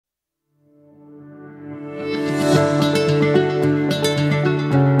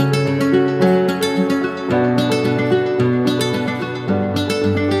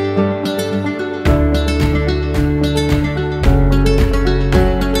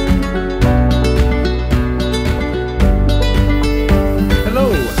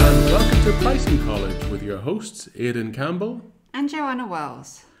Aidan Campbell. And Joanna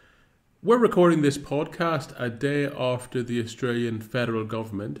Wells. We're recording this podcast a day after the Australian federal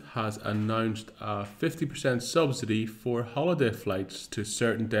government has announced a 50% subsidy for holiday flights to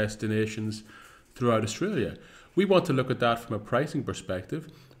certain destinations throughout Australia. We want to look at that from a pricing perspective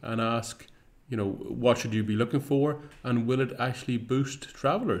and ask, what should you be looking for, and will it actually boost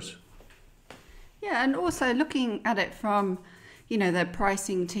travellers? Yeah, and also looking at it from, the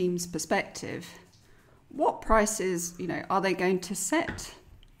pricing team's perspective, what prices, are they going to set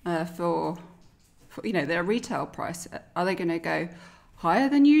for their retail price? Are they going to go higher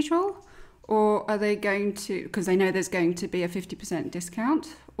than usual, or are they going to, because they know there's going to be a 50%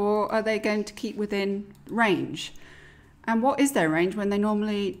 discount, or are they going to keep within range? And what is their range when they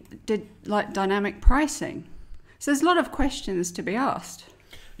normally did like dynamic pricing? So there's a lot of questions to be asked.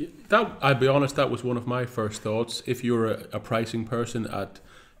 I'll be honest, that was one of my first thoughts. If you're a pricing person at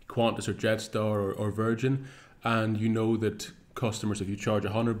Qantas or Jetstar or Virgin, and you know that customers, if you charge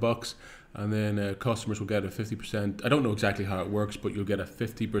 $100 and then customers will get a 50%, I don't know exactly how it works, but you'll get a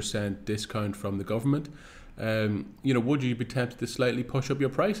 50% discount from the government. Would you be tempted to slightly push up your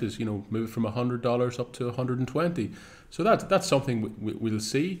prices, move from $100 up to $120? So that's something we'll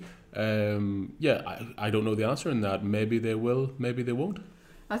see. I don't know the answer in that. Maybe they will, maybe they won't.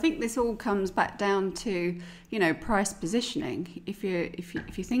 I think this all comes back down to, price positioning. If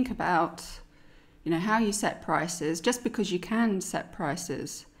you think about, how you set prices, just because you can set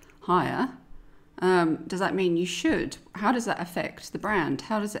prices higher, does that mean you should? How does that affect the brand?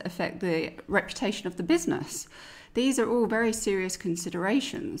 How does it affect the reputation of the business? These are all very serious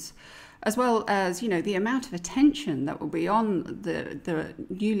considerations, as well as, the amount of attention that will be on the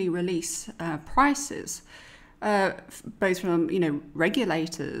newly released prices. Both from,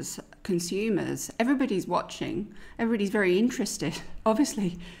 regulators, consumers, everybody's watching, everybody's very interested.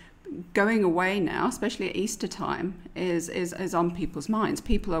 Obviously, going away now, especially at Easter time, is on people's minds.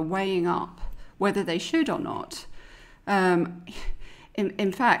 People are weighing up whether they should or not.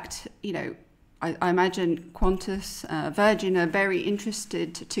 In fact, I imagine Qantas, Virgin are very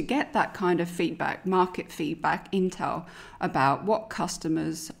interested to get that kind of feedback, market feedback, intel about what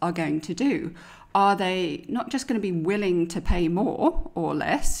customers are going to do. Are they not just going to be willing to pay more or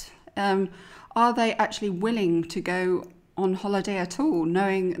less? Are they actually willing to go on holiday at all,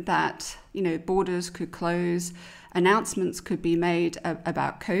 knowing that, borders could close, announcements could be made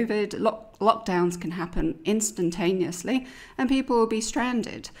about COVID, lockdowns can happen instantaneously, and people will be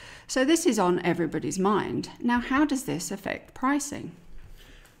stranded. So this is on everybody's mind. Now, how does this affect pricing?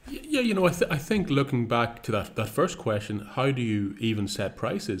 Yeah, I think looking back to that first question, how do you even set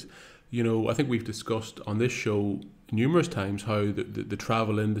prices? I think we've discussed on this show numerous times how the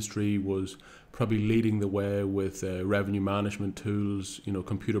travel industry was probably leading the way with revenue management tools,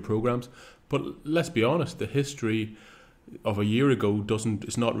 computer programs. But let's be honest, the history of a year ago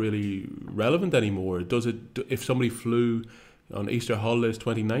it's not really relevant anymore. Does it? If somebody flew on Easter holidays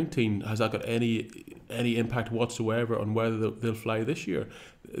 2019, has that got any impact whatsoever on whether they'll fly this year?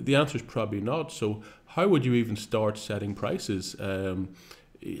 The answer is probably not. So how would you even start setting prices?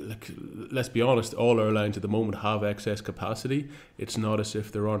 Let's be honest, all airlines at the moment have excess capacity. It's not as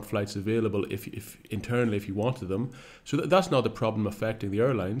if there aren't flights available if internally if you wanted them. So that's not the problem affecting the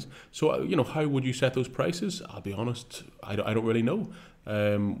airlines. So how would you set those prices? I'll be honest, I don't really know.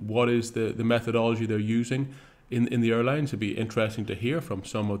 What is the methodology they're using in the airlines? It'd be interesting to hear from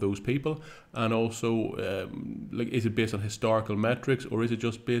some of those people. And also, is it based on historical metrics, or is it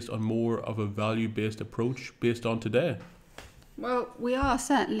just based on more of a value-based approach based on today? Well, we are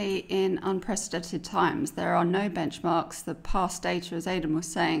certainly in unprecedented times. There are no benchmarks. The past data, as Aidan was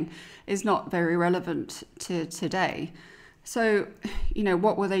saying, is not very relevant to today. So,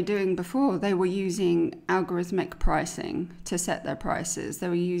 what were they doing before? They were using algorithmic pricing to set their prices. They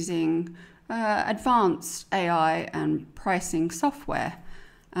were using advanced AI and pricing software.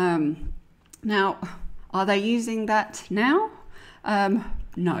 Now, are they using that now?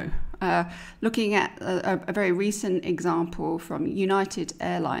 No. Looking at a very recent example from United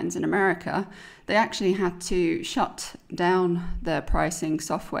Airlines in America, they actually had to shut down their pricing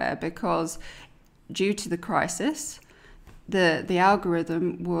software because due to the crisis, the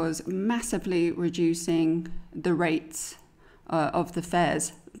algorithm was massively reducing the rates of the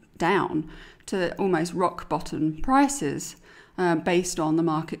fares down to almost rock bottom prices. Based on the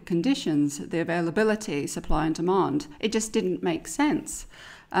market conditions, the availability, supply and demand. It just didn't make sense.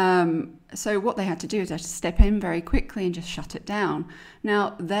 So what they had to do is they had to step in very quickly and just shut it down.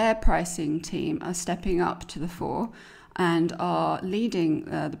 Now, their pricing team are stepping up to the fore and are leading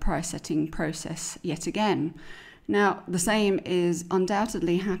the price setting process yet again. Now, the same is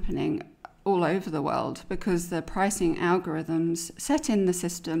undoubtedly happening all over the world because the pricing algorithms set in the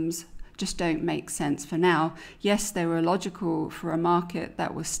systems just don't make sense for now. Yes, they were logical for a market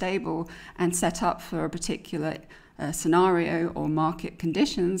that was stable and set up for a particular scenario or market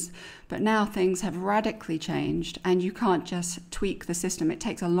conditions, but now things have radically changed and you can't just tweak the system. It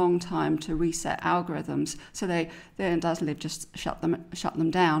takes a long time to reset algorithms, so they does live just shut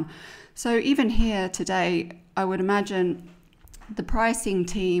them down. So even here today, I would imagine the pricing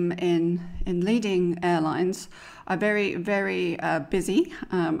team in leading airlines are very, very busy,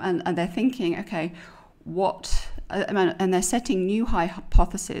 and they're thinking, okay, and they're setting new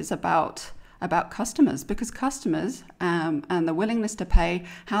hypotheses about customers, because customers and the willingness to pay,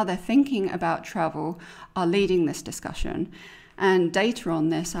 how they're thinking about travel, are leading this discussion. And data on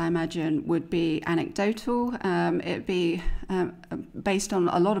this, I imagine, would be anecdotal. It'd be based on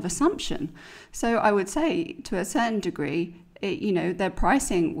a lot of assumption. So I would say, to a certain degree, their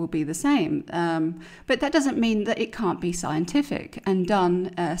pricing will be the same. But that doesn't mean that it can't be scientific and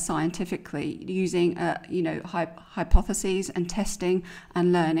done scientifically using, hypotheses and testing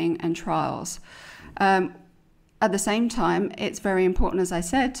and learning and trials. At the same time, it's very important, as I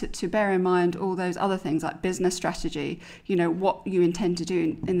said, to bear in mind all those other things like business strategy, what you intend to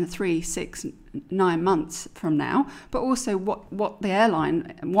do in the 3, 6, 9 months from now, but also what the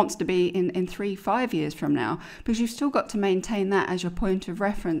airline wants to be in 3, 5 years from now, because you've still got to maintain that as your point of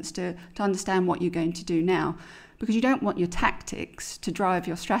reference to understand what you're going to do now, because you don't want your tactics to drive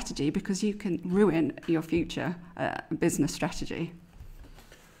your strategy, because you can ruin your future business strategy.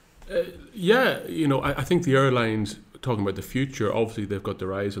 I think the airlines, talking about the future, obviously they've got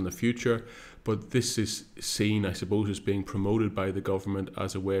their eyes on the future, but this is seen, I suppose, as being promoted by the government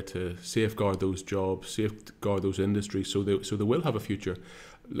as a way to safeguard those jobs, safeguard those industries, so they will have a future.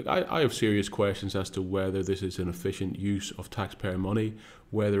 Look, I have serious questions as to whether this is an efficient use of taxpayer money,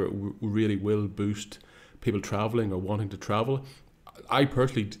 whether it really will boost people travelling or wanting to travel. I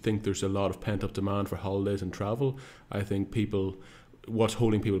personally think there's a lot of pent-up demand for holidays and travel. I think what's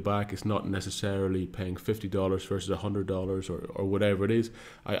holding people back is not necessarily paying $50 versus $100 or whatever it is.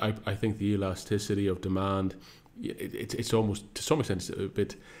 I think the elasticity of demand, it's almost, to some extent, it's a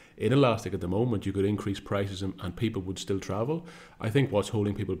bit inelastic at the moment. You could increase prices and people would still travel. I think what's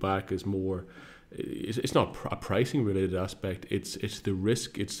holding people back is more, it's not a pricing related aspect, it's the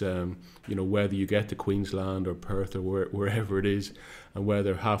risk. It's whether you get to Queensland or Perth or wherever it is, and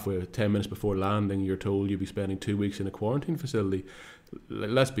whether halfway 10 minutes before landing you're told you'll be spending 2 weeks in a quarantine facility.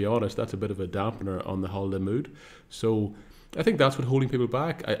 Let's be honest, that's a bit of a dampener on the holiday mood. So I think that's what's holding people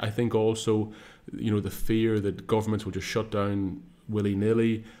back. I think also the fear that governments will just shut down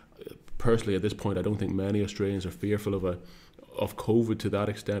willy-nilly. Personally, at this point, I don't think many Australians are fearful of COVID to that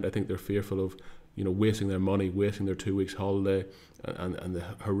extent. I think they're fearful of wasting their money, wasting their 2 weeks holiday, and the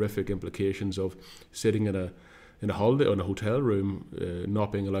horrific implications of sitting in a holiday or in a hotel room,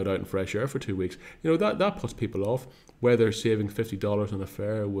 not being allowed out in fresh air for 2 weeks. That puts people off. Whether saving $50 on a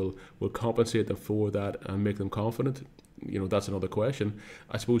fare will compensate them for that and make them confident, that's another question.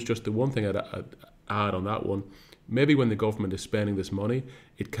 I suppose just the one thing I'd add on that one, maybe when the government is spending this money,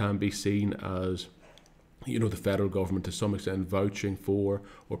 it can be seen as the federal government to some extent vouching for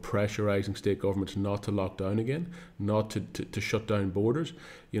or pressurising state governments not to lock down again, not to shut down borders.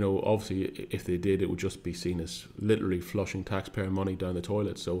 Obviously, if they did, it would just be seen as literally flushing taxpayer money down the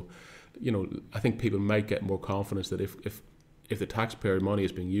toilet. So, I think people might get more confidence that if the taxpayer money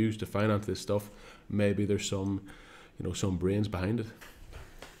is being used to finance this stuff, maybe there's some brains behind it.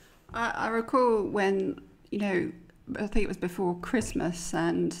 I recall when, I think it was before Christmas,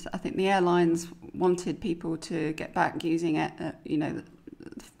 and I think the airlines wanted people to get back using it,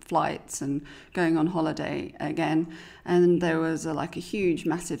 flights and going on holiday again. And there was a huge,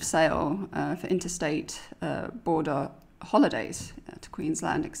 massive sale for interstate border holidays to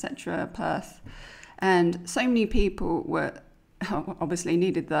Queensland, etc., Perth. And so many people were obviously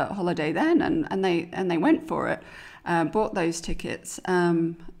needed the holiday then, and they went for it, bought those tickets,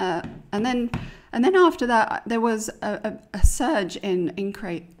 and then after that there was a surge in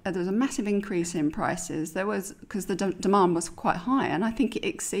increase. There was a massive increase in prices. There was, because the demand was quite high, and I think it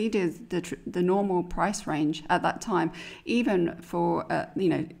exceeded the normal price range at that time, even for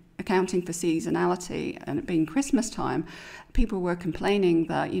accounting for seasonality and it being Christmas time. People were complaining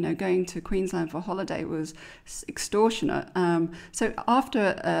that going to Queensland for holiday was extortionate. So after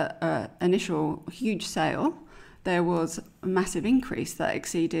an initial huge sale, there was a massive increase that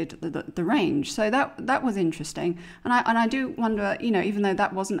exceeded the range. So that was interesting. And I do wonder, even though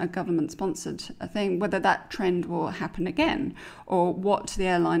that wasn't a government-sponsored thing, whether that trend will happen again, or what the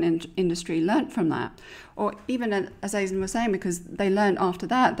airline industry learnt from that. Or even, as Aidan was saying, because they learned after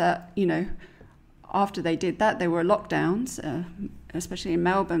that, after they did that, there were lockdowns, especially in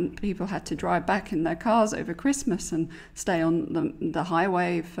Melbourne. People had to drive back in their cars over Christmas and stay on the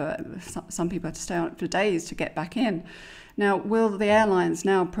highway some people had to stay on it for days to get back in. Now, will the airlines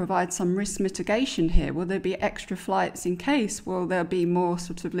now provide some risk mitigation here? Will there be extra flights in case? Will there be more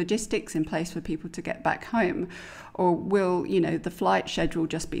sort of logistics in place for people to get back home? Or will, the flight schedule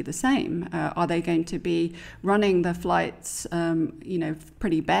just be the same? Are they going to be running the flights,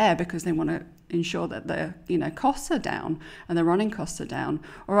 pretty bare because they want to ensure that the costs are down and the running costs are down,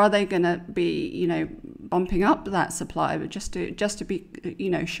 or are they going to be bumping up that supply just to be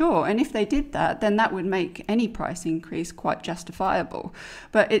sure? And if they did that, then that would make any price increase quite justifiable.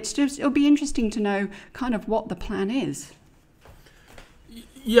 But it'll be interesting to know kind of what the plan is.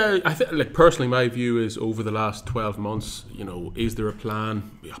 Yeah, I think, personally, my view is over the last 12 months, is there a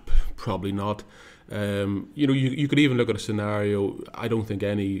plan? Yeah, probably not. You could even look at a scenario. I don't think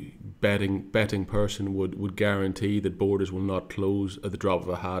any betting person would guarantee that borders will not close at the drop of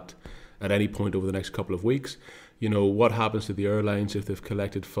a hat at any point over the next couple of weeks. What happens to the airlines if they've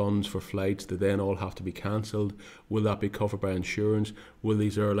collected funds for flights that then all have to be cancelled? Will that be covered by insurance? Will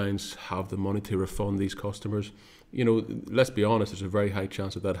these airlines have the money to refund these customers? Let's be honest, there's a very high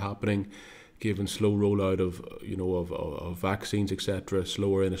chance of that happening, given slow rollout of vaccines, etc.,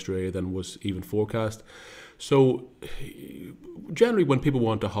 slower in Australia than was even forecast. So generally when people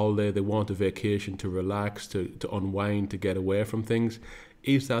want a holiday, they want a vacation to relax, to unwind, to get away from things.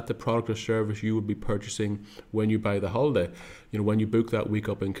 Is that the product or service you would be purchasing when you buy the holiday? When you book that week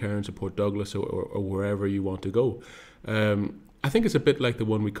up in Cairns or Port Douglas or wherever you want to go. I think it's a bit like the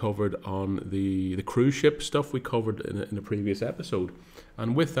one we covered on the cruise ship stuff we covered in a previous episode.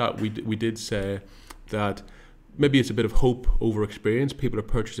 And with that, we did say that maybe it's a bit of hope over experience. People are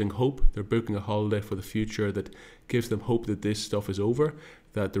purchasing hope. They're booking a holiday for the future that gives them hope that this stuff is over,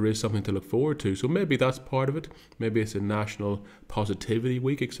 that there is something to look forward to. So maybe that's part of it. Maybe it's a national positivity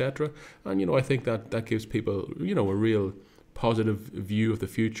week, etc. And, I think that gives people, a real positive view of the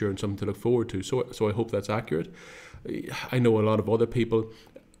future and something to look forward to. So I hope that's accurate. I know a lot of other people,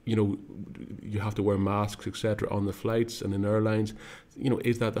 you have to wear masks, etc., on the flights and in airlines.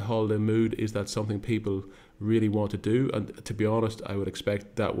 Is that the holiday mood? Is that something people really want to do? And to be honest, I would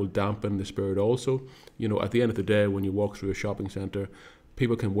expect that will dampen the spirit also. At the end of the day, when you walk through a shopping centre,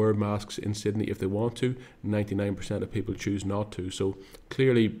 people can wear masks in Sydney if they want to. 99% of people choose not to. So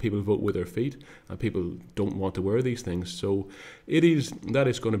clearly people vote with their feet and people don't want to wear these things. So that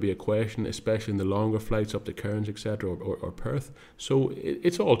is going to be a question, especially in the longer flights up to Cairns, etc., or Perth. So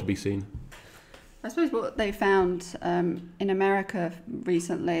it's all to be seen. I suppose what they found in America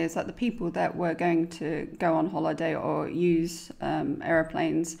recently is that the people that were going to go on holiday or use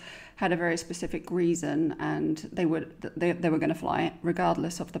aeroplanes had a very specific reason, and they were going to fly it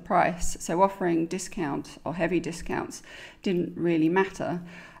regardless of the price. So offering discount or heavy discounts didn't really matter,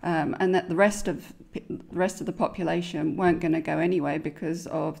 and that the rest of the population weren't going to go anyway because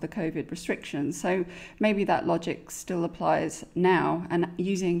of the COVID restrictions. So maybe that logic still applies now, and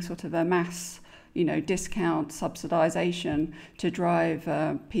using sort of a mass discount subsidization to drive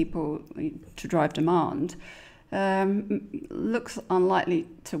demand looks unlikely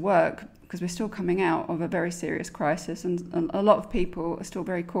to work, because we're still coming out of a very serious crisis, and a lot of people are still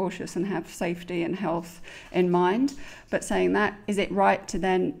very cautious and have safety and health in mind. But saying that, is it right to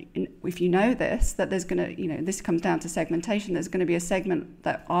then, if you know this, that there's going to, this comes down to segmentation, there's going to be a segment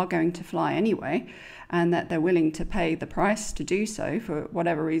that are going to fly anyway, and that they're willing to pay the price to do so for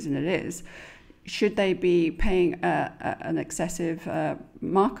whatever reason it is. Should they be paying an excessive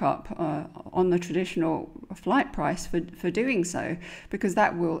markup on the traditional flight price for doing so? Because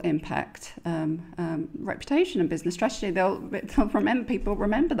that will impact reputation and business strategy. People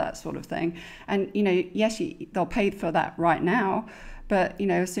remember that sort of thing. And, yes, they'll pay for that right now, but,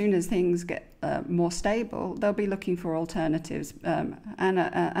 as soon as things get more stable, they'll be looking for alternatives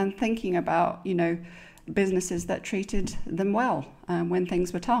and thinking about, businesses that treated them well when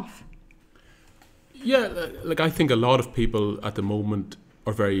things were tough. Yeah, I think a lot of people at the moment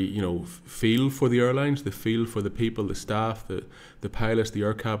are very, feel for the airlines. They feel for the people, the staff, the pilots, the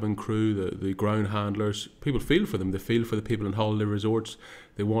air cabin crew, the ground handlers. People feel for them. They feel for the people in holiday resorts.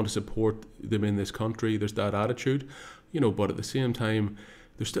 They want to support them in this country. There's that attitude, but at the same time,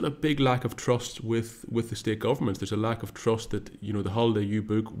 there's still a big lack of trust with the state governments. There's a lack of trust that, you know, the holiday you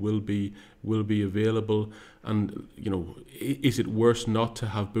book will be available, and, you know, is it worse not to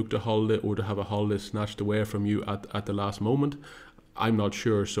have booked a holiday or to have a holiday snatched away from you at the last moment? I'm not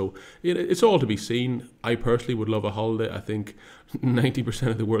sure. So it's all to be seen. I personally would love a holiday. I think 90%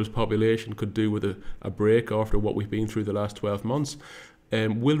 of the world's population could do with a break after what we've been through the last 12 months.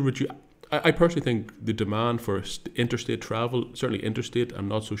 I personally think the demand for interstate travel, certainly interstate, I'm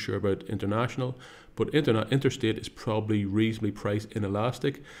not so sure about international, but interstate is probably reasonably price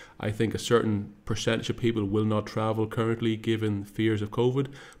inelastic. I think a certain percentage of people will not travel currently given fears of COVID,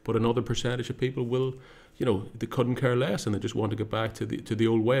 but another percentage of people will, you know, they couldn't care less and they just want to get back to the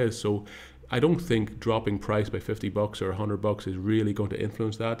old ways. So I don't think dropping price by $50 or $100 is really going to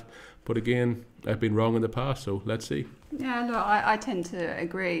influence that. But again, I've been wrong in the past, so let's see. Yeah, look, I tend to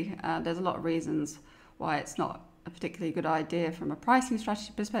agree. There's a lot of reasons why it's not a particularly good idea from a pricing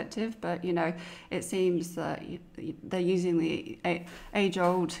strategy perspective, but, you know, it seems that they're using the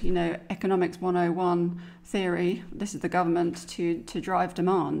age-old, you know, economics 101 theory. This is the government to drive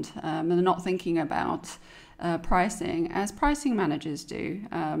demand, and they're not thinking about pricing as pricing managers do,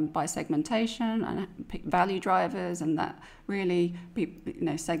 by segmentation and value drivers, and that really, you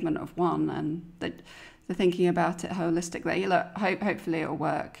know, segment of one, and they're thinking about it holistically. Look, hopefully it'll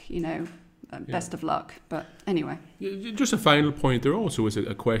work, you know. Best of luck. But anyway. Just a final point, there also is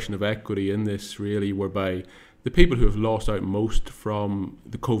a question of equity in this, really, whereby the people who have lost out most from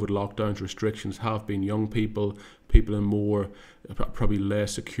the COVID lockdowns restrictions have been young people, people in more, probably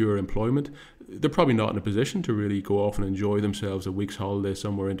less secure employment. They're probably not in a position to really go off and enjoy themselves a week's holiday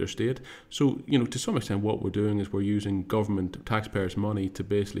somewhere interstate. So, you know, to some extent what we're doing is we're using government taxpayers' money to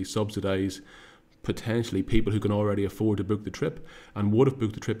basically subsidise potentially people who can already afford to book the trip and would have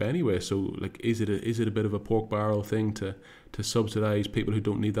booked the trip anyway. So, like, is it a bit of a pork barrel thing to subsidise people who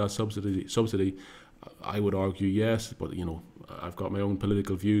don't need that subsidy? I would argue yes, but, you know, I've got my own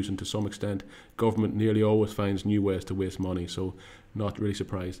political views, and to some extent government nearly always finds new ways to waste money, so not really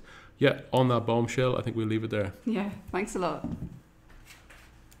surprised. Yeah, on that bombshell, I think we'll leave it there. Yeah, thanks a lot.